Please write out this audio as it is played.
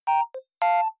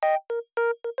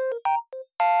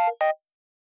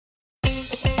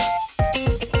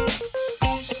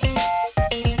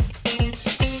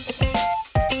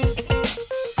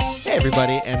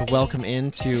everybody, and welcome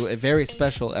into a very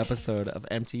special episode of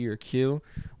Empty Your Queue,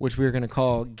 which we're going to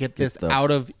call Get This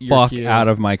Out of Your Queue. Fuck out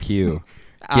of my queue.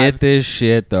 Get this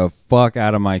shit the fuck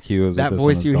out of my queue. Is that what this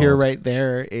voice you hear called. right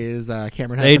there is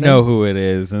Cameron They Heffernan. know who it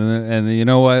is. And you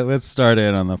know what? Let's start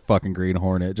in on the fucking Green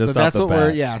Hornet. Just so that's off the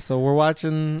what bat. we're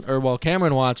watching,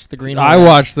 Cameron watched the Green I Hornet.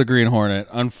 watched the Green Hornet,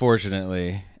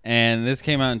 unfortunately. And this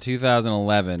came out in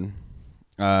 2011.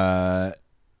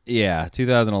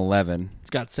 2011. It's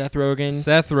got Seth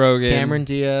Rogen, Cameron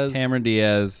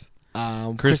Diaz,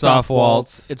 Christoph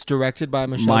Waltz. It's directed by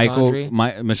Michel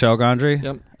Gondry. Michel Gondry?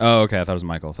 Yep. Oh, okay. I thought it was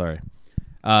Michael. Sorry.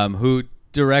 Who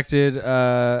directed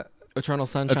Eternal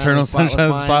Sunshine of of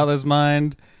the Spotless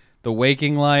Mind, The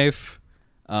Waking Life,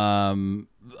 many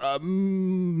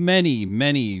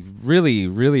really,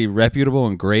 really reputable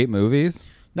and great movies.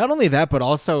 Not only that, but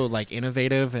also like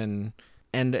innovative and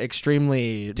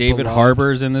extremely David beloved.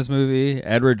 Harbour's in this movie.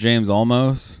 Edward James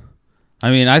Olmos. I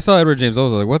mean, I saw Edward James Olmos. I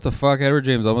was like, what the fuck, Edward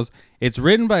James Olmos? It's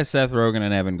written by Seth Rogen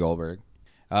and Evan Goldberg.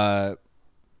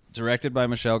 Directed by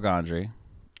Michel Gondry.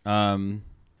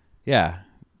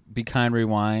 Be Kind,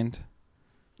 Rewind.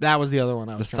 That was the other one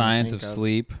I was The trying to Science think of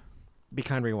Sleep. Be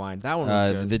Kind, Rewind. That one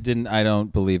was good. I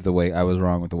don't believe I was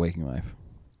wrong with The Waking Life.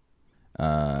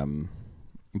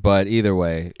 But either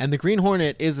way. And the Green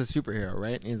Hornet is a superhero,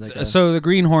 right? He's like So the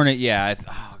Green Hornet, I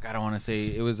want to say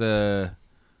it was a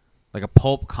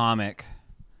pulp comic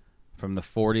from the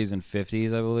 40s and 50s,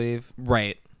 I believe.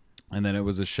 Right. And then it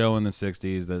was a show in the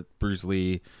 60s that Bruce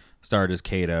Lee starred as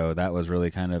Kato. That was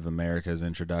really kind of America's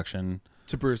introduction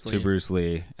to Bruce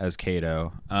Lee as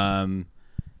Kato.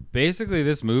 Basically,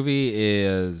 this movie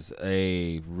is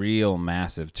a real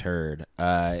massive turd.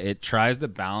 It tries to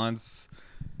balance,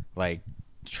 like,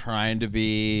 trying to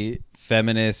be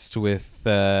feminist with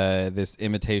this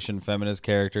imitation feminist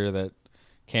character that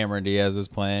Cameron Diaz is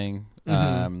playing,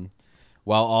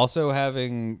 while also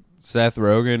having Seth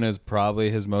Rogen as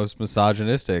probably his most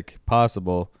misogynistic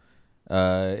possible.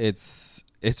 It's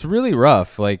really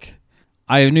rough. Like,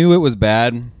 I knew it was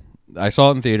bad. I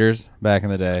saw it in theaters back in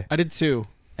the day. I did too.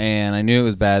 And I knew it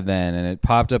was bad then, and it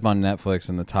popped up on Netflix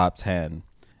in the top 10.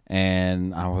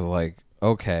 And I was like,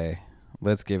 okay,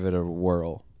 let's give it a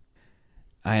whirl.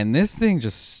 And this thing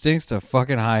just stinks to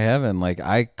fucking high heaven. Like,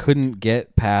 I couldn't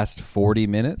get past 40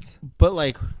 minutes. But,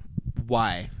 like,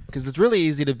 why? Because it's really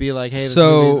easy to be like, hey, this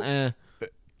movie's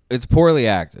it's poorly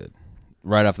acted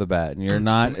right off the bat. And you're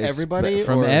not... From everybody?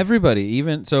 From everybody.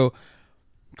 Even... So,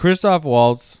 Christoph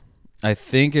Waltz, I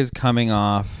think, is coming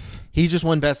off... He just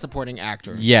won Best Supporting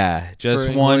Actor. Yeah, just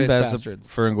won Best Bastards.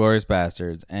 For Inglourious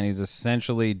Bastards. And he's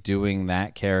essentially doing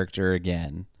that character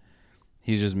again.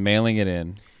 He's just mailing it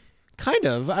in. Kind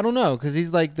of. I don't know, because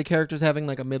he's like, the character's having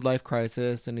like a midlife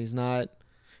crisis, and he's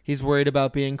worried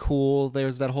about being cool.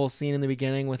 There's that whole scene in the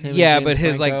beginning with him. Yeah, and but James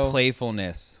his Franco. like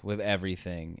playfulness with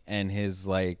everything, and his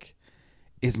like,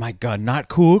 is my gun not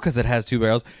cool because it has two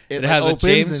barrels? It has a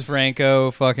James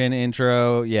Franco fucking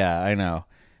intro. Yeah, I know.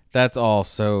 That's all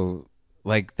so,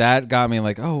 like, that got me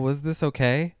like, oh, was this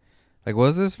okay? Like,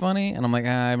 was this funny? And I'm like,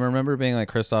 I remember being like,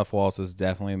 Christoph Waltz is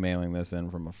definitely mailing this in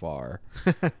from afar.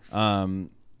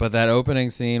 But that opening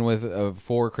scene with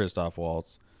for Christoph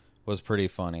Waltz was pretty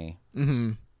funny.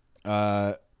 Mm-hmm.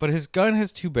 But his gun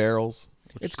has two barrels.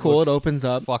 It's cool. It opens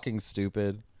up. Fucking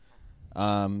stupid.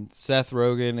 Seth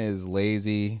Rogen is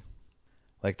lazy.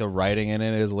 Like, the writing in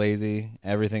it is lazy.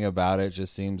 Everything about it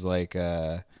just seems like...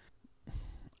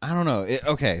 I don't know.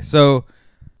 Okay, so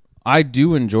I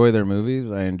do enjoy their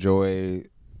movies. I enjoy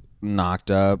Knocked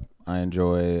Up. I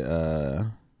enjoy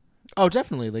oh,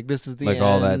 definitely. Like, this is the like end.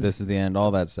 all that. This is the end.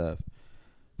 All that stuff.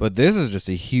 But this is just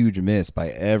a huge miss by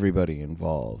everybody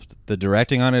involved. The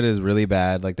directing on it is really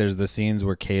bad. Like, there's the scenes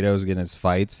where Kato's getting his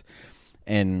fights,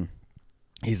 and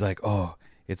he's like, "Oh,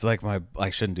 it's like my."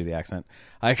 I shouldn't do the accent.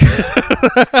 I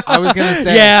was gonna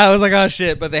say. Yeah, I was like, "Oh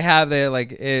shit!" But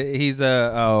he's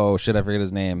oh shit, I forget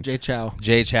his name. Jay Chow.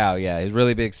 Yeah, he's a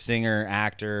really big singer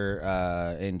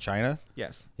actor in China.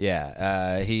 Yes.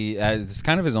 Yeah, it's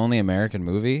kind of his only American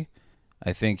movie.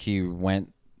 I think he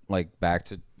went like back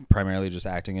to primarily just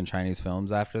acting in Chinese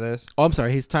films after this. Oh, I'm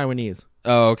sorry. He's Taiwanese.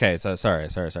 Oh, okay. So sorry,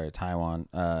 Taiwan.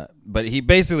 But he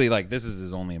basically, like, this is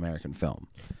his only American film.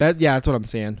 That's what I'm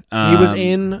saying. He was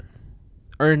in,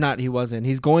 or not. He wasn't.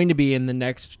 He's going to be in the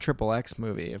next XXX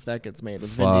movie if that gets made with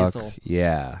Vin Diesel.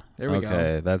 Yeah. There we go.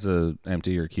 Okay, that's a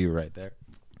empty your queue right there.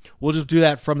 We'll just do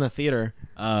that from the theater.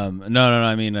 No.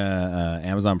 I mean,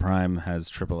 Amazon Prime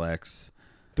has XXX.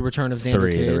 The Return of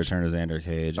Xander Cage. The Return of Xander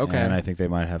Cage. Okay. And I think they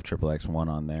might have XXX1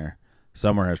 on there.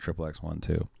 Somewhere has XXX1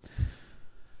 too.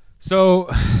 So,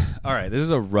 all right, this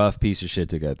is a rough piece of shit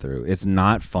to get through. It's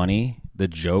not funny. the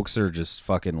jokes are just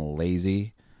fucking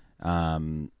lazy.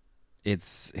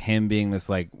 It's him being this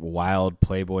like wild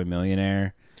playboy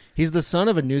millionaire. He's the son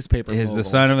of a newspaper mogul. He's the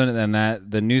son of an, and that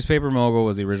the newspaper mogul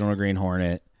was the original Green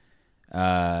Hornet.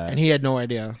 And he had no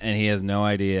idea. And he has no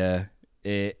idea.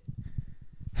 His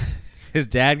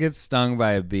dad gets stung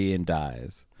by a bee and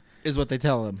dies. Is what they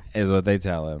tell him.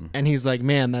 And he's like,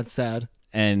 man, that's sad.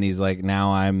 And he's like,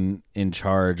 now I'm in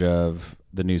charge of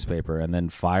the newspaper, and then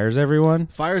fires everyone.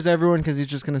 Because he's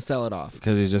just going to sell it off.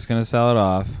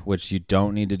 Which you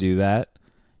don't need to do that.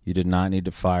 You did not need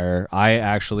to fire. I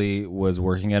actually was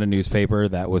working at a newspaper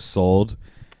that was sold.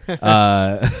 When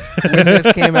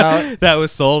this came out. That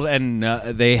was sold, and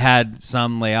they had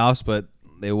some layoffs, but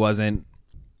it wasn't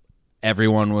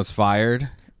everyone was fired.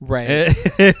 Right.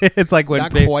 It's like when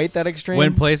not quite that extreme.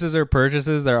 When places are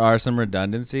purchases, there are some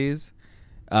redundancies.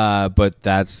 But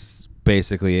that's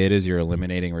basically it, is you're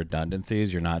eliminating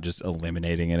redundancies. You're not just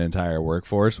eliminating an entire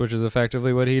workforce, which is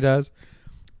effectively what he does.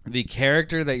 The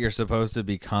character that you're supposed to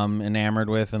become enamored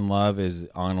with and love is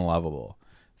unlovable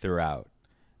throughout.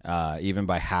 Even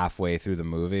by halfway through the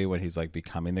movie when he's like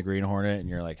becoming the Green Hornet and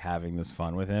you're like having this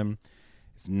fun with him,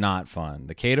 it's not fun.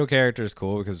 The Kato character is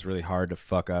cool because it's really hard to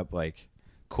fuck up like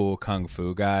cool kung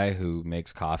fu guy who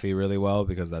makes coffee really well,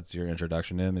 because that's your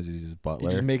introduction to him, is he's his butler.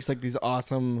 He just makes like these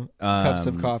awesome cups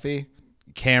of coffee.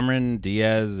 Cameron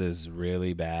Diaz is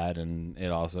really bad, and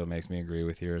it also makes me agree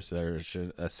with your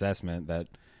assessment that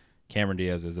Cameron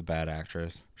Diaz is a bad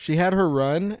actress. She had her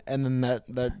run, and then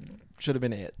that should have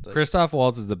been it. Like, Christoph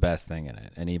Waltz is the best thing in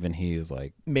it, and even he's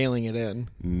like mailing it in.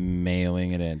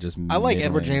 I like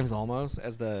Edward James Olmos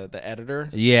as the editor.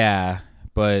 Yeah,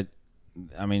 but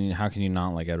I mean, how can you not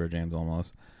like Edward James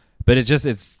Olmos? But it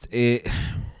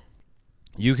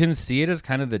you can see it as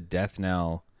kind of the death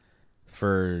knell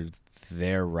for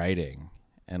their writing,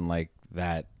 and like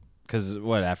that, because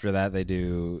after that they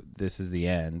do This Is the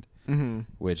End,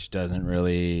 which doesn't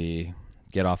really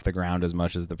get off the ground as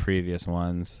much as the previous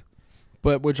ones,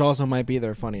 but which also might be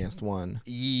their funniest one.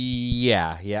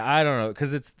 Yeah, I don't know,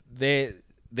 because it's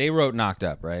they wrote Knocked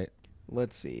Up, right?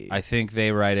 Let's see. I think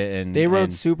they write it, and they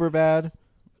wrote Superbad.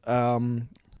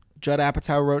 Judd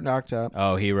Apatow wrote Knocked Up.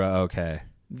 Oh, he wrote, okay.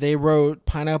 They wrote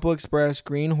Pineapple Express,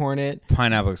 Green Hornet.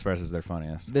 Pineapple Express is their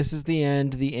funniest. This Is the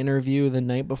End, The Interview, The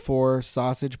Night Before,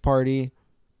 Sausage Party,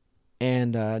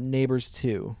 and Neighbors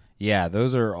 2. Yeah,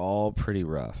 those are all pretty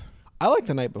rough. I like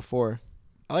The Night Before.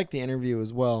 I like The Interview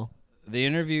as well. The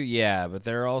Interview, yeah, but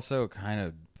they're also kind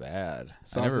of bad.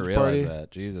 Sausage I never realized Party.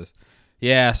 that. Jesus.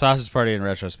 Yeah, Sausage Party in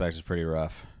retrospect is pretty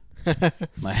rough.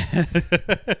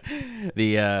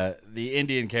 The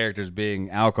Indian characters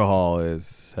being alcohol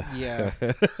is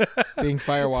being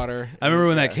firewater. I remember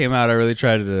when that came out, I really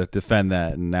tried to defend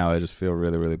that, and now I just feel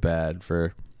really, really bad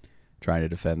for trying to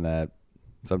defend that.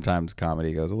 Sometimes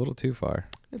comedy goes a little too far.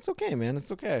 It's okay, man.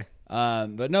 It's okay.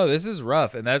 But no, this is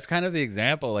rough, and that's kind of the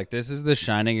example. Like, this is the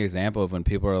shining example of when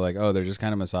people are like, oh, they're just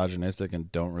kind of misogynistic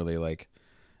and don't really like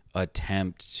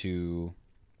attempt to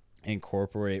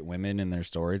incorporate women in their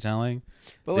storytelling.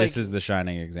 But this is the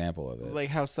shining example of it. Like,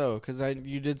 how so? Because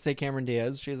you did say Cameron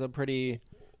Diaz. She's a pretty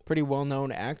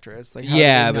well-known actress. Like,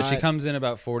 yeah, but she comes in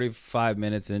about 45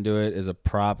 minutes into it as a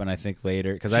prop, and I think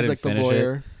later, because I didn't finish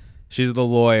it. She's the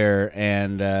lawyer,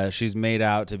 and she's made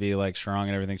out to be like strong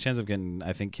and everything. She ends up getting,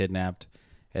 I think, kidnapped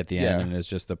at the end, and is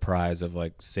just the prize of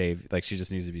like save. Like, she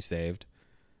just needs to be saved.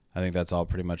 I think that's all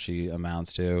pretty much she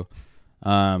amounts to.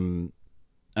 I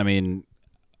mean,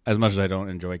 as much as I don't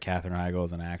enjoy Katherine Heigl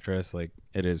as an actress, like,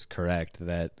 it is correct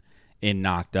that in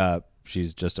Knocked Up,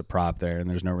 she's just a prop there, and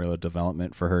there's no real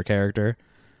development for her character.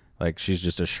 Like, she's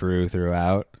just a shrew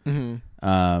throughout. This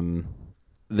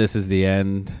Is the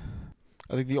End.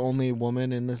 I think the only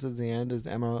woman in This Is the End is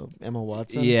Emma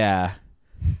Watson. Yeah.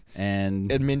 And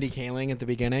Mindy Kaling at the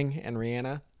beginning, and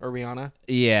Rihanna.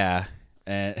 Yeah.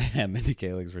 And Mindy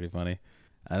Kaling's pretty funny.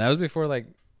 And that was before, like,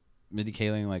 Mindy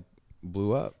Kaling, like,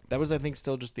 blew up. That was, I think,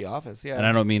 still just The Office. Yeah. And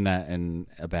I don't mean that in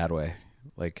a bad way.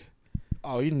 Like,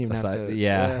 oh, you didn't even have to.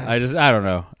 Yeah. I don't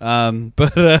know.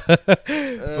 But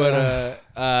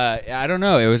I don't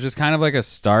know. It was just kind of like a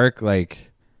stark,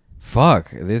 like,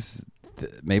 fuck,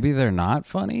 maybe they're not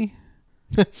funny.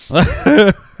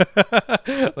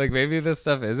 Like, maybe this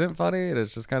stuff isn't funny and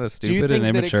it's just kind of stupid and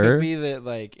immature. Do you think that it could be that,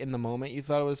 like, in the moment you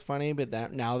thought it was funny, but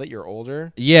that now that you're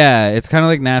older? Yeah, it's kind of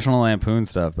like National Lampoon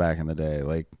stuff back in the day.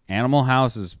 Like, Animal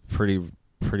House is pretty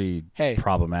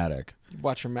problematic.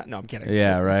 Watch your no, I'm kidding.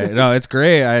 Yeah, right. No, it's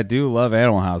great. I do love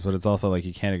Animal House, but it's also like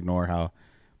you can't ignore how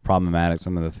problematic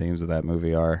some of the themes of that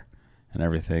movie are and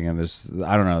everything. And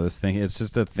I don't know, this thing, it's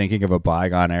just a thinking of a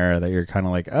bygone era that you're kind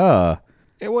of like,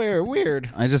 weird.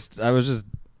 I was just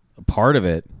part of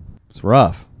it. It's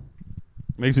rough.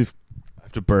 Makes me I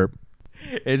have to burp.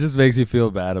 It just makes you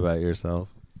feel bad about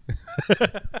yourself.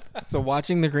 So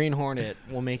watching the Green Hornet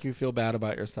will make you feel bad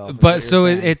about yourself. But so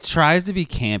it tries to be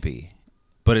campy,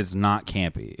 but it's not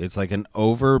campy. It's like an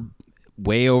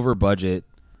way over budget,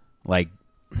 like,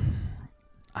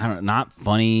 I don't know, not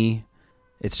funny.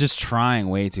 It's just trying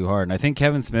way too hard. And I think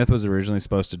Kevin Smith was originally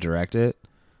supposed to direct it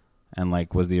and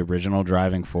like was the original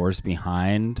driving force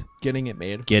behind getting it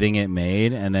made.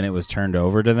 And then it was turned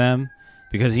over to them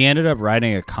because he ended up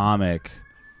writing a comic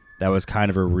that was kind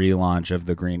of a relaunch of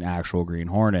the actual Green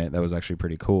Hornet. That was actually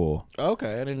pretty cool.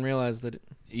 Okay, I didn't realize that.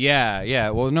 Yeah.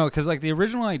 Well, no, because like the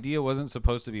original idea wasn't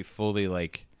supposed to be fully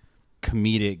like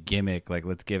comedic gimmick. Like,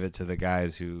 let's give it to the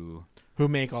guys who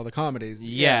make all the comedies.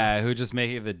 Yeah, who just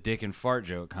make the dick and fart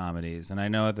joke comedies. And I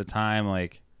know at the time,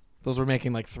 like, those were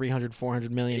making like $300-400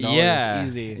 million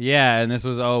easy. Yeah, and this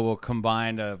was we'll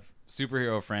combine a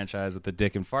superhero franchise with the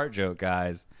dick and fart joke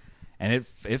guys. And it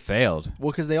failed. Well,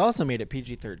 because they also made it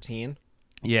PG-13.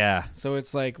 Yeah. So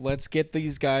it's like, let's get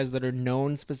these guys that are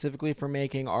known specifically for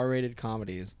making R-rated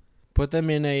comedies, put them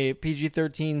in a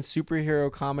PG-13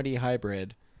 superhero comedy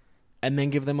hybrid, and then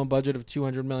give them a budget of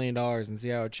 $200 million and see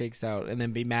how it shakes out, and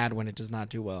then be mad when it does not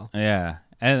do well. Yeah.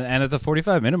 And at the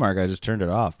 45-minute mark, I just turned it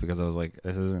off because I was like,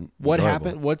 this isn't What enjoyable.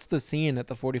 happened? What's the scene at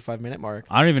the 45-minute mark?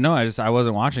 I don't even know. I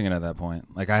wasn't watching it at that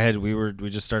point. Like we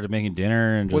just started making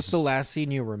dinner and What's the last scene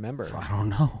you remember? I don't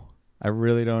know. I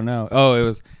really don't know. Oh, it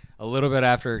was a little bit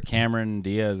after Cameron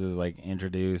Diaz is like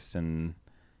introduced and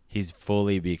he's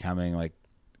fully becoming like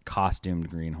costumed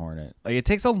Green Hornet. Like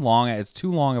it's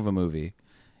too long of a movie.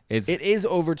 It is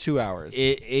over 2 hours.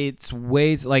 It's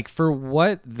way like for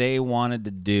what they wanted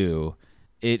to do.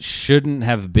 It shouldn't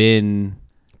have been,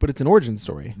 but it's an origin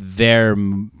story. Their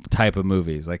type of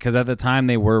movies, like because at the time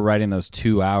they were writing those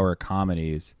 2-hour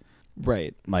comedies,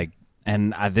 right? Like,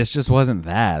 and this just wasn't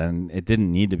that, and it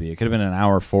didn't need to be. It could have been an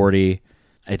hour 40.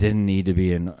 It didn't need to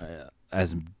be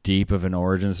as deep of an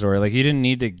origin story. Like you didn't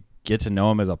need to get to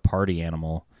know him as a party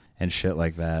animal and shit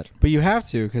like that. But you have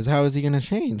to, because how is he going to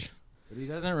change? But he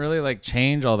doesn't really like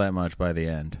change all that much by the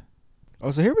end. Oh,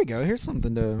 so here we go. Here's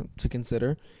something to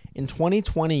consider. In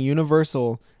 2020,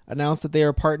 Universal announced that they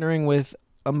are partnering with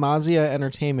Amazia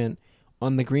Entertainment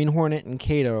on the Green Hornet and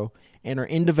Kato and are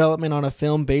in development on a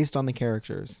film based on the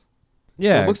characters.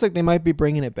 Yeah. So it looks like they might be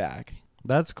bringing it back.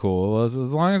 That's cool. As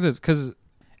long as it's... Because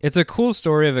it's a cool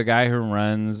story of a guy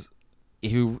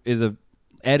who is a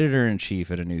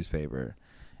editor-in-chief at a newspaper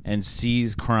and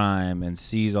sees crime and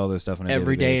sees all this stuff on a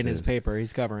every daily day basis. in his paper.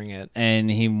 He's covering it.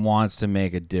 And he wants to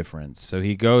make a difference. So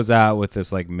he goes out with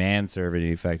this like manservant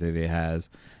effective he has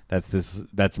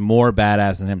that's more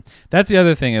badass than him. That's the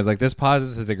other thing is like this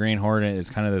posits that the Green Hornet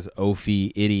is kind of this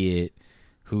oafy idiot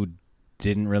who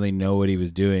didn't really know what he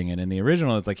was doing. And in the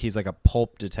original, it's like he's like a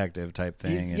pulp detective type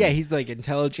thing. He's like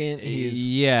intelligent.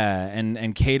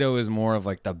 And Kato is more of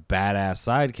like the badass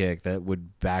sidekick that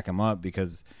would back him up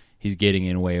because he's getting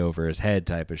in way over his head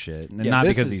type of shit. And not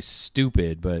because he's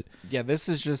stupid, but... Yeah, this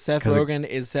is just Seth Rogen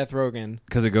is Seth Rogen.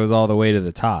 Because it goes all the way to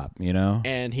the top, you know?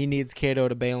 And he needs Kato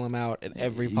to bail him out at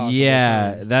every possible time.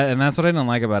 Yeah, that's what I didn't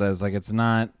like about it. Is like it's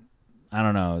not... I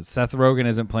don't know. Seth Rogen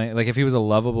isn't playing... Like if he was a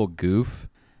lovable goof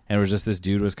and it was just this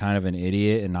dude was kind of an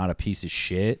idiot and not a piece of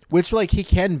shit. Which like he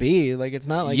can be. Like it's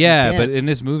not like yeah, but in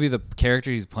this movie the character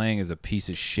he's playing is a piece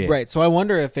of shit. Right. So I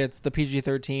wonder if it's the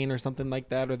PG-13 or something like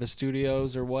that or the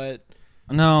studios or what.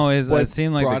 No, it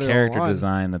seemed like the character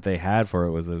design that they had for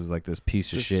it was like this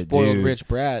piece of shit spoiled dude. Rich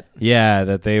brat. Yeah,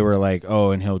 that they were like,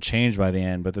 oh, and he'll change by the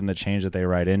end, but then the change that they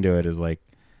write into it is like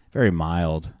very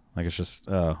mild. Like it's just,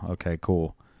 oh, okay,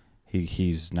 cool.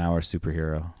 He's now our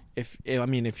superhero. If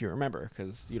you remember,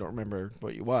 because you don't remember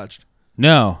what you watched.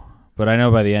 No, but I know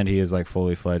by the end he is like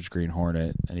fully fledged Green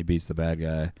Hornet, and he beats the bad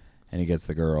guy, and he gets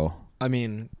the girl. I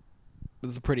mean,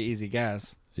 this is a pretty easy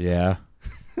guess. Yeah,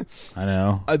 I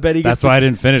know. I bet he. That's why I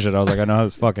didn't finish it. I was like, I know how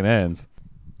this fucking ends.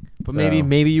 But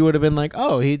maybe you would have been like,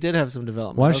 oh, he did have some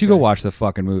development. Why don't you go watch the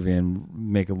fucking movie and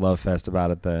make a love fest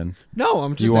about it then? No,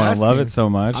 I'm just. You want to love it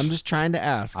so much? I'm just trying to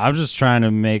ask. I'm just trying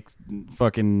to make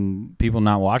fucking people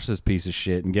not watch this piece of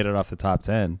shit and get it off the top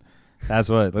 10. That's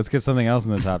what. Let's get something else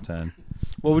in the top 10.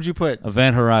 What would you put?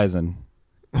 Event Horizon.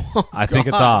 I think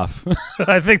it's off.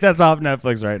 I think that's off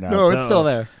Netflix right now. No, it's still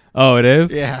there. Oh, it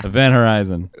is? Yeah. Event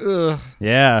Horizon. Ugh.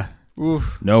 Yeah.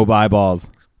 Oof. No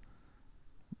eyeballs.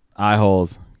 Eye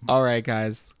holes. All right,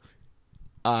 guys.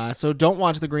 So don't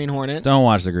watch the Green Hornet. Don't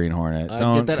watch the Green Hornet.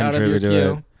 Don't get that out of your contribute to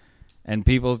queue. it. And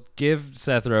people give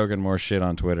Seth Rogen more shit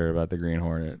on Twitter about the Green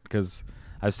Hornet because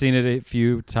I've seen it a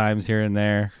few times here and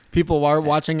there. People are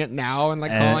watching it now and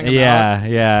like calling him yeah, out.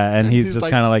 yeah, and he's just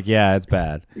like, kind of like, yeah, it's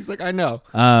bad. He's like, I know.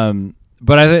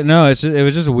 But I think no, it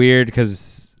was just weird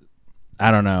because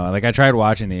I don't know. Like I tried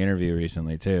watching the interview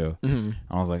recently too. Mm-hmm.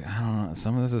 I was like, I don't know.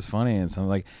 Some of this is funny, and some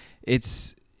like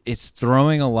it's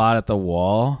throwing a lot at the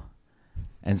wall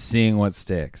and seeing what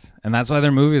sticks. And that's why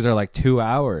their movies are like 2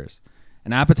 hours.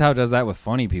 And Apatow does that with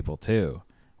funny people too,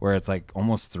 where it's like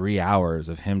almost 3 hours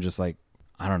of him just like,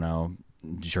 I don't know,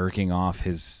 jerking off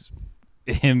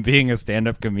him being a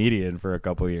stand-up comedian for a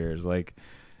couple years. Like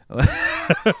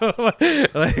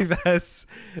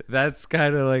that's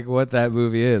kind of like what that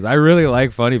movie is. I really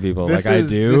like funny people. I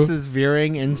do. This is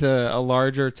veering into a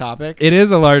larger topic. It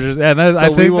is a larger, and I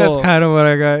think that's kind of what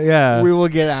I got. Yeah, we will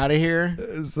get out of here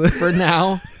for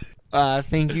now.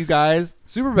 Thank you guys.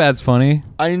 Superbad's funny.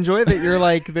 I enjoy that you're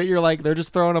like they're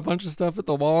just throwing a bunch of stuff at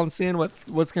the wall and seeing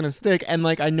what's gonna stick. And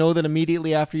like I know that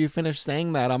immediately after you finish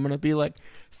saying that, I'm gonna be like,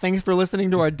 thanks for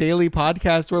listening to our daily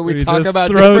podcast where we talk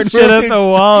about throw different shit movies. at the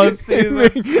wall and see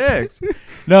what sticks.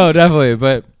 No, definitely,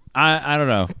 but I don't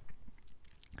know.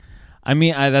 I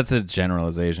mean, that's a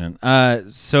generalization.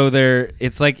 So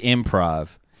it's like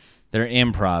improv. They're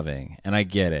improving, and I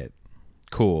get it.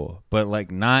 Cool, but like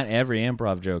not every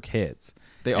improv joke hits,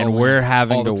 and we're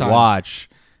having to watch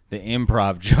the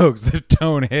improv jokes that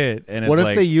don't hit. And what it's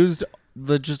if they used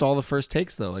just all the first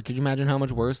takes though? Like, could you imagine how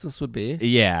much worse this would be?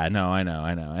 Yeah, no, I know,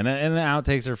 and the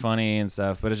outtakes are funny and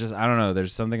stuff, but it's just I don't know.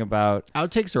 There's something about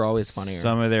outtakes are always funnier.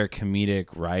 Some of their comedic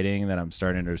writing that I'm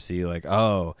starting to see, like,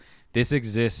 oh, this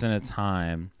exists in a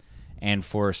time and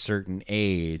for a certain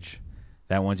age.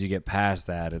 That once you get past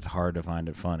that, it's hard to find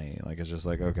it funny. Like, it's just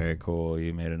like, okay, cool,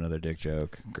 you made another dick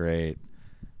joke. Great.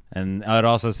 And it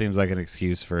also seems like an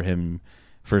excuse for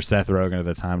Seth Rogen at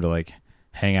the time to, like,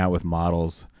 hang out with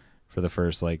models for the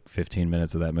first, like, 15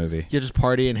 minutes of that movie. You just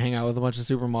party and hang out with a bunch of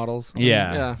supermodels.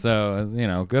 Yeah.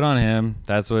 So, good on him.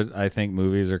 That's what I think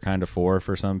movies are kind of for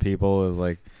some people is,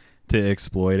 like, to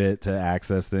exploit it, to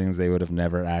access things they would have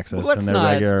never accessed in their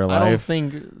regular life. I don't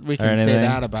think we can say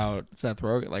that about Seth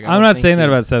Rogen. Like, I'm not saying that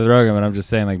about Seth Rogen, but I'm just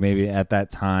saying, like, maybe at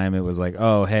that time it was like,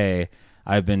 oh, hey,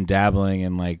 I've been dabbling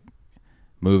in, like,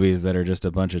 movies that are just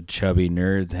a bunch of chubby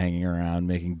nerds hanging around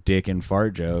making dick and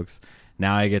fart jokes.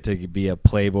 Now I get to be a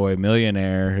playboy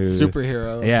millionaire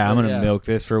superhero. Yeah, I'm going to milk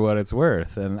this for what it's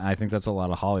worth. And I think that's a lot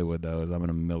of Hollywood, though, is I'm going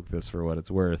to milk this for what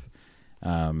it's worth.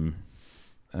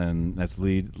 And that's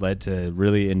led to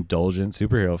really indulgent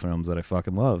superhero films that I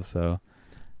fucking love. So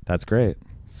that's great.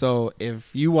 So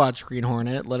if you watch Green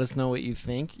Hornet, let us know what you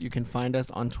think. You can find us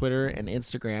on Twitter and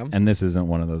Instagram. And this isn't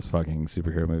one of those fucking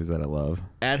superhero movies that I love.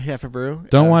 At Heffabrew.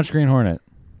 Don't watch Green Hornet.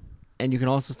 And you can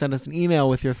also send us an email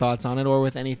with your thoughts on it or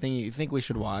with anything you think we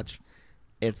should watch.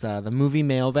 It's the movie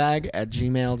mailbag at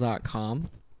gmail.com.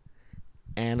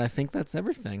 And I think that's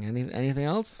everything. Anything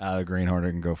else? The Green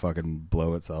Hornet can go fucking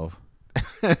blow itself.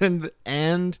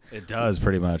 and it does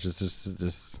pretty much. It's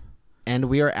just and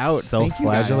we are out.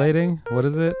 Self-flagellating. What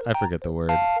is it? I forget the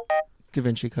word. Da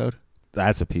Vinci Code.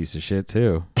 That's a piece of shit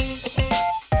too.